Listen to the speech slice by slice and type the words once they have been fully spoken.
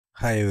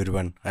Hi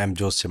everyone, I am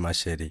Jose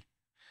Masheri.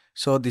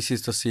 So this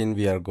is the scene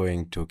we are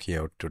going to key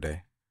out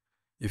today.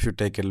 If you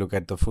take a look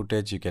at the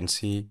footage, you can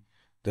see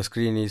the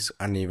screen is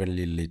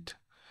unevenly lit.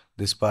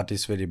 This part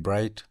is very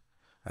bright,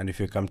 and if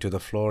you come to the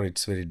floor,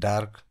 it's very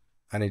dark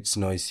and it's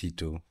noisy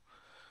too.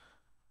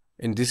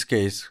 In this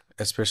case,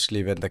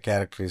 especially when the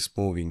character is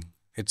moving,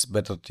 it's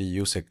better to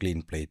use a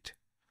clean plate.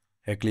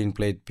 A clean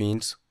plate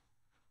means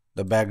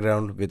the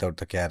background without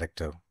the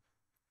character.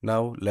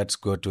 Now let's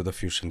go to the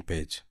Fusion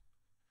page.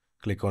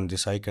 Click on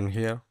this icon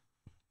here.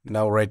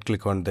 Now right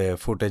click on the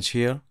footage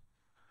here,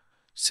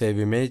 save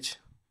image,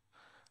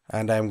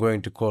 and I am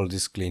going to call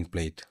this clean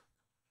plate.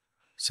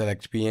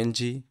 Select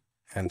PNG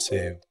and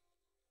save.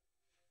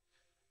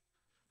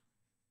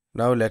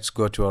 Now let's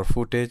go to our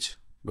footage,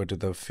 go to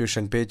the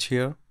Fusion page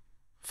here.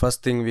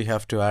 First thing, we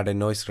have to add a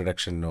noise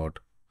reduction node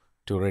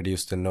to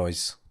reduce the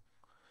noise.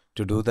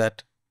 To do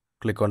that,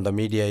 click on the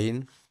media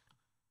in,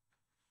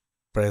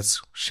 press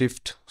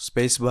Shift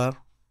spacebar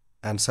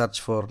and search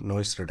for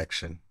noise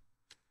reduction.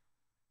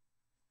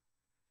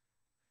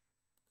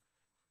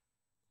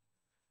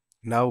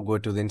 Now go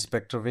to the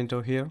inspector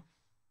window here.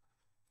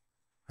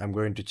 I'm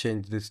going to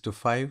change this to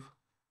 5,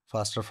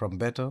 faster from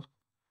better.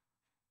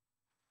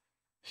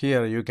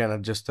 Here you can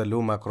adjust the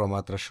luma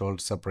chroma threshold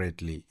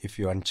separately if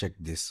you uncheck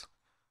this.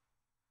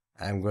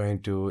 I'm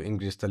going to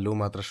increase the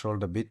luma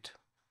threshold a bit,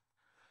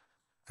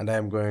 and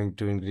I'm going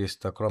to increase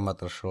the chroma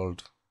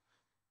threshold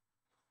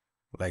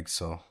like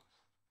so.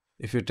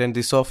 If you turn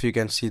this off, you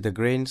can see the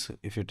grains.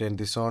 If you turn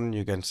this on,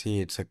 you can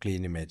see it's a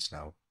clean image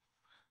now.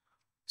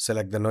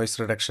 Select the noise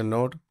reduction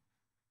node,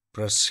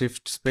 press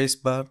Shift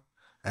spacebar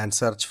and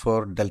search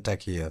for delta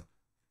here.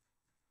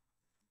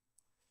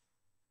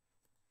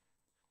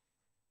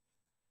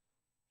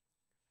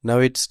 Now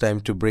it's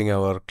time to bring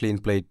our clean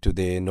plate to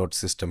the node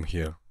system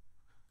here.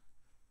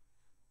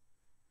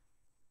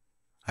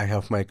 I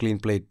have my clean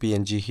plate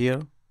PNG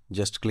here.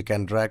 Just click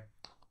and drag.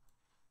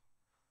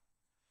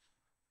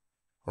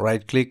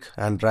 Right click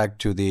and drag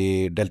to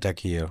the delta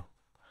here.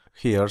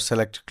 Here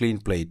select clean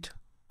plate.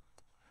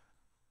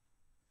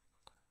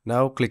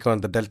 Now click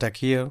on the delta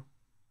here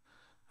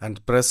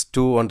and press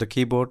 2 on the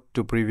keyboard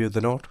to preview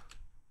the node.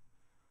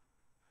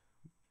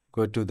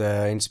 Go to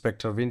the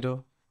inspector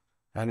window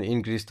and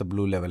increase the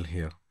blue level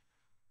here.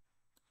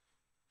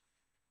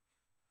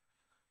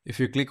 If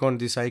you click on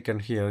this icon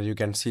here, you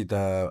can see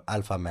the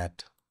alpha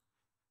matte.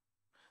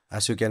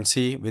 As you can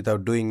see,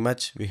 without doing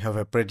much, we have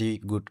a pretty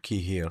good key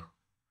here.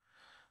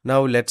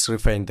 Now let's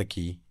refine the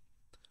key.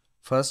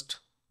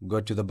 First,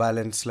 go to the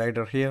balance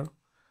slider here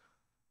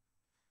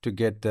to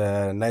get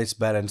the nice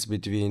balance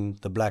between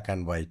the black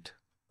and white.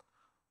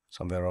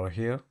 Somewhere over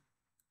here.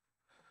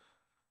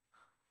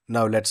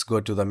 Now let's go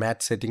to the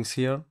matte settings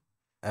here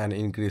and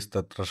increase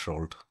the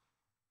threshold.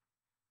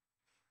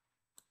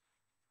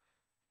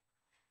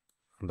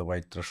 The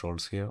white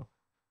thresholds here.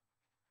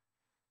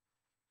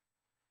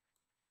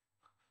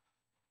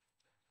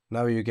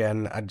 Now you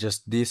can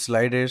adjust these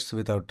sliders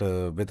without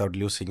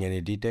losing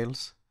any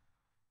details.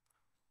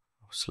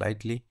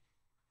 Slightly.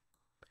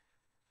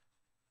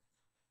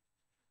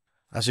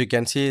 As you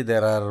can see,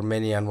 there are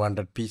many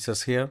unwanted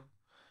pieces here.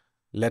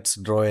 Let's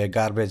draw a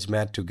garbage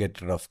matte to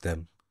get rid of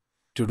them.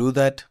 To do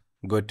that,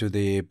 go to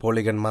the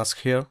polygon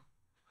mask here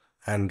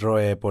and draw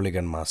a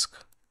polygon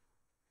mask.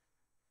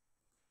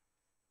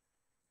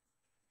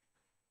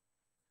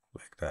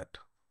 Like that.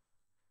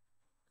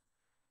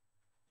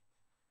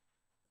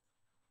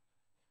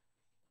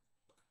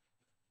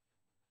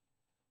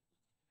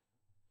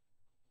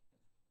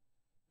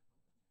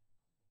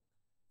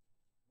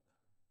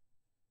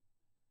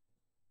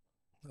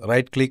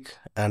 Right click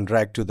and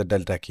drag to the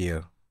delta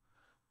here.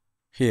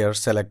 Here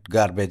select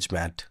garbage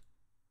matte.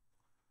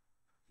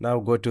 Now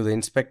go to the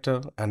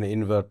inspector and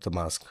invert the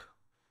mask.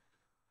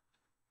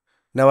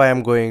 Now I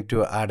am going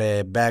to add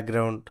a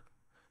background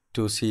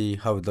to see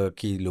how the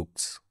key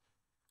looks.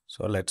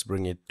 So let's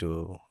bring it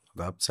to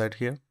the upside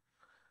here.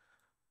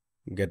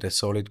 Get a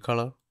solid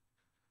color.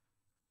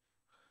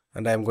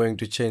 And I'm going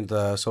to change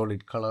the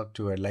solid color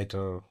to a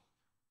lighter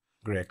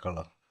gray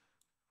color.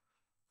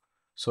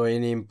 So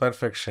any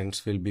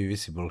imperfections will be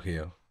visible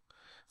here.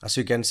 As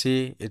you can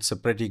see, it's a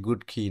pretty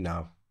good key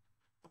now.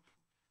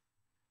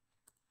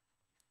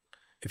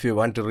 If you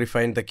want to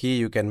refine the key,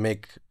 you can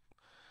make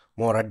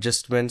more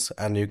adjustments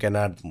and you can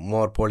add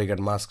more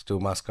polygon masks to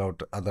mask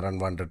out other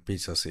unwanted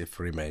pieces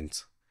if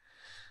remains.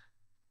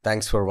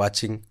 Thanks for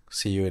watching.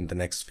 See you in the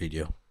next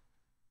video.